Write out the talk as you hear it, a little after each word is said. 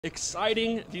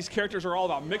exciting. These characters are all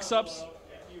about mix-ups.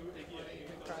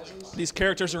 These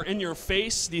characters are in your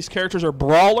face. These characters are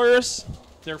brawlers.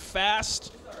 They're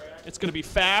fast. It's going to be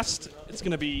fast. It's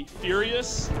going to be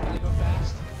furious.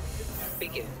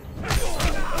 Begin.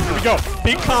 Here we go.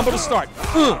 Big combo to start.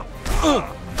 Oh!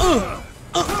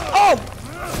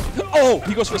 Oh!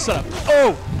 He goes for a setup.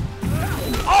 Oh!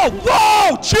 Oh!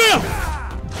 Whoa! Jim!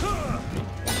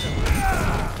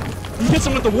 He hits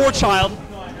him with the War Child.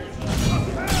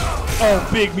 Oh,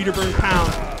 big meter burn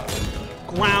pound.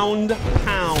 Ground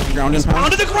pound. Ground and pound?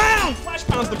 Pound to the ground! Flash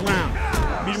pounds the ground.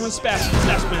 Meter burn snap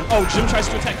spin. Oh, Jim tries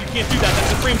to attack. You can't do that.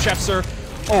 That's a frame trap, sir.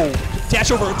 Oh, dash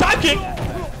over. Dive kick!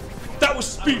 That was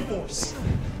Speed Force.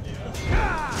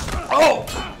 Oh!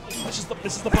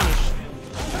 This is the punish.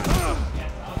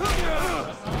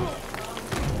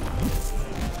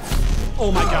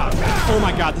 Oh my god. Oh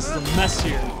my god, this is a mess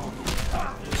here.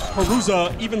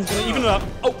 Hruza even it up.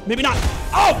 Oh, maybe not.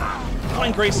 Oh!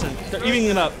 Flying Grayson. They're evening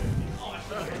it up.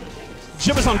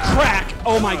 Jim is on crack.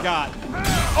 Oh my god.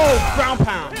 Oh, ground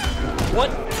pound. What?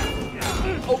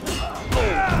 Oh.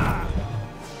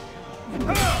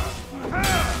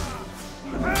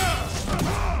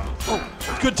 Oh.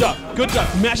 Good duck. Good duck.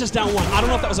 Mashes down one. I don't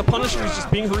know if that was a punish or he's just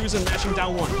being Hruza and mashing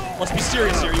down one. Let's be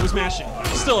serious here. He was mashing.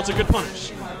 Still, it's a good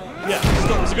punish. Yeah,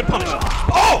 still, it's a good punish.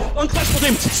 Oh! Unclassical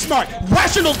damage. Smart.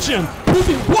 Rational Jim.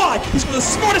 Proving why he's one of the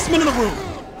smartest men in the room.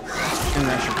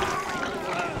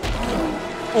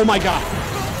 Oh my god.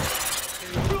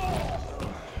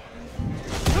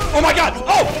 Oh my god.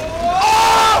 Oh!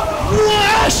 Oh!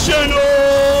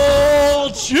 Rational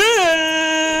Jim!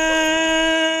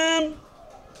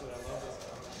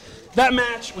 That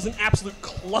match was an absolute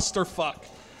clusterfuck.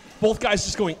 Both guys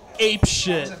just going ape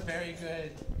shit. That was a very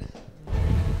good.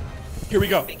 Here we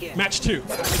go. Match 2.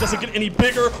 It doesn't get any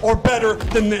bigger or better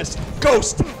than this.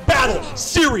 Ghost Battle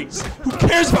Series. Who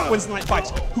cares about Wednesday night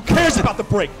fights? Who cares about the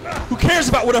break? Who cares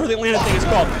about whatever the Atlanta thing is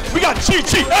called? We got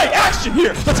GAU action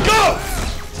here. Let's go!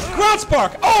 Ground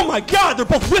spark. Oh my god, they're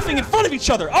both whiffing in front of each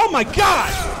other. Oh my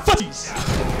god. Footies.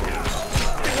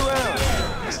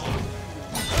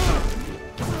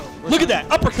 Look at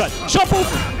that. Uppercut. Jump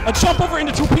over. A jump over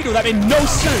into torpedo. That made no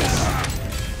sense.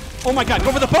 Oh my god,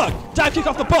 go for the bug. Dive kick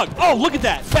off the bug. Oh, look at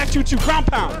that. Back 2-2, ground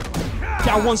pound.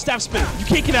 Down one, staff spin. You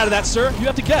can't get out of that, sir. You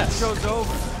have to guess. Show's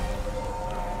over.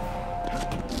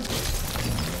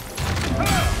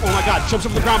 Oh my god, jumps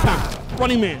over the ground pound.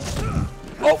 Running man.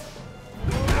 Oh.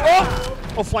 Oh.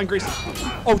 Oh, Flying Grayson.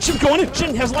 Oh, Jim going in.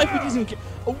 Jim has a life lead, he doesn't care.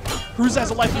 Oh, Hruza has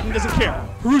a life lead, he doesn't care.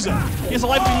 Hruza, he has a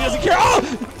life lead, he doesn't care. Oh!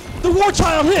 The War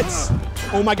Child hits!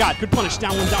 Oh my god, good punish.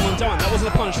 Down one, down one, down one. That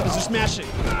wasn't a punish, it was just mashing.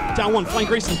 Down one, Flying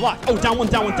Grayson block. Oh, down one,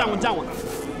 down one, down one, down one.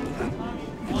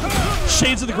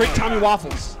 Shades of the great Tommy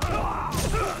Waffles.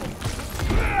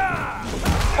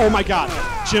 Oh my god.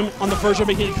 Jim on the verge of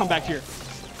making a comeback here.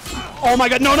 Oh my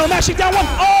god, no, mashing down one.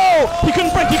 Oh! He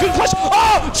couldn't break, he couldn't clutch.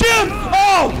 Oh! Jim!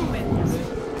 Oh!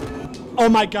 Oh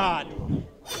my god.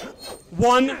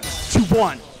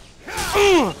 1-1.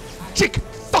 Dick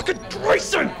fucking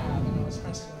Grayson!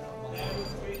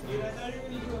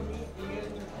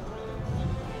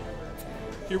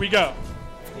 Here we go.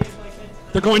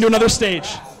 They're going to another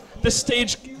stage. This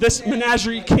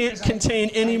menagerie can't contain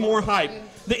any more hype.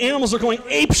 The animals are going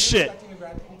ape shit.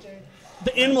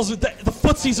 The animals, the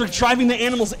footsies are driving the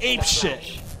animals ape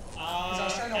shit.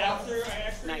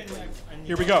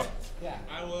 Here we go.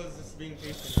 I was just being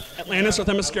patient. Atlantis or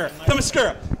Themyscira?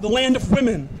 Themyscira, the land of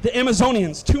women, the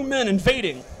Amazonians, 2 men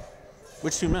invading.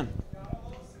 Which 2 men?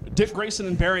 Dick Grayson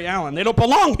and Barry Allen. They don't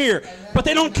belong here, but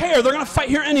they don't care. They're going to fight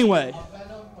here anyway.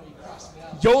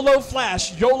 YOLO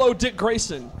Flash, YOLO Dick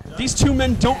Grayson. These 2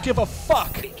 men don't give a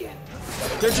fuck.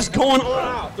 They're just going all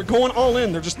out. They're going all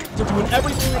in. They're doing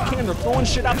everything they can. They're throwing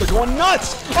shit out. They're going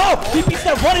nuts. Oh, he beats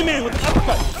that running man with an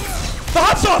uppercut. The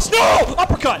hot sauce, no!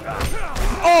 Uppercut.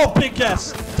 Oh, big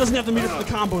guess. Doesn't have the meter for the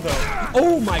combo though.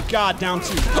 Oh my god, down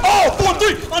 2. Oh,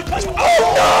 4-3. Unclassical.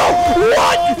 Oh no!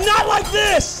 What? Not like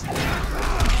this!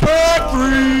 Back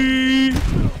 3.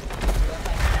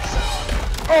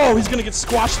 Oh, he's gonna get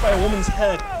squashed by a woman's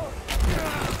head.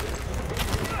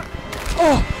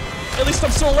 Oh, at least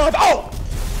I'm still alive. Oh!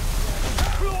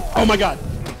 Oh my god.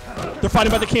 They're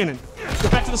fighting by the cannon.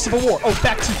 They're back to the Civil War. Oh,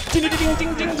 back 2. Ding, ding, ding,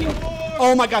 ding, ding, ding.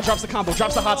 Oh my god, drops the combo,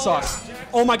 drops the hot sauce.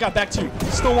 Oh my god, back 2.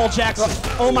 Stonewall Jackson.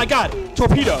 Oh my god,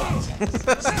 torpedo.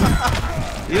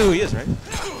 You know who he is, right?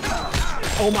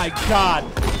 Oh my god.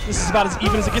 This is about as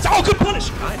even as it gets. Oh, good punish!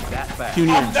 I'm that fast.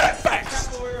 I'm that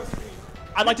fast!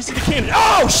 I'd like to see the cannon.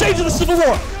 Oh, shades of the Civil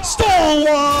War.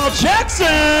 Stonewall Jackson!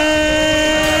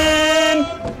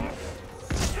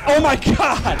 Oh my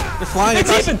god! They're flying. It's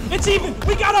even! It's even!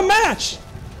 We got a match!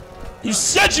 You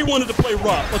said you wanted to play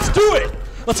rough. Let's do it.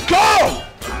 Let's go.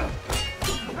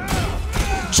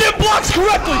 Jim blocks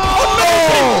correctly.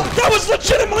 Amazing. That was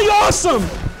legitimately awesome.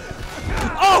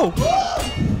 Oh.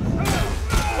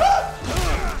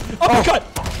 Uppercut.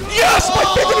 Yes, my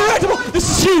favorite interactable.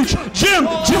 This is huge. Jim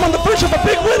on the verge of a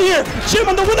big win here. Jim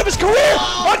on the win of his career.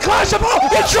 On Clash of All,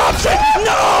 he drops it.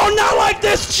 No, not like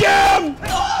this, Jim.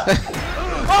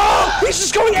 Oh, he's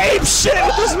just going ape shit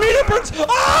with those meter burns. Oh,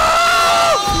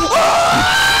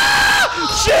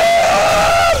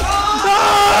 Jim.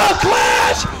 Oh,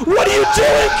 Clash. What are you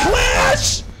doing,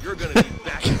 Clash? You're gonna be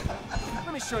back.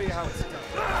 Let me show you how it's done.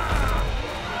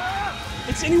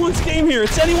 It's anyone's game here.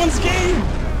 It's anyone's game.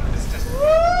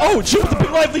 Oh, Jim with the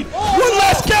big live lead. One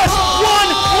last guess.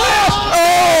 One last.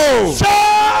 Oh!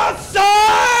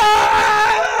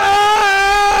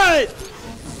 Southside!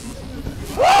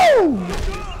 Woo!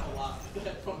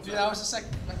 Dude, that was the second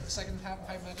half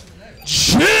match of the night.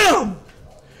 Jim!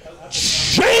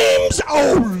 James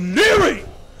O'Leary!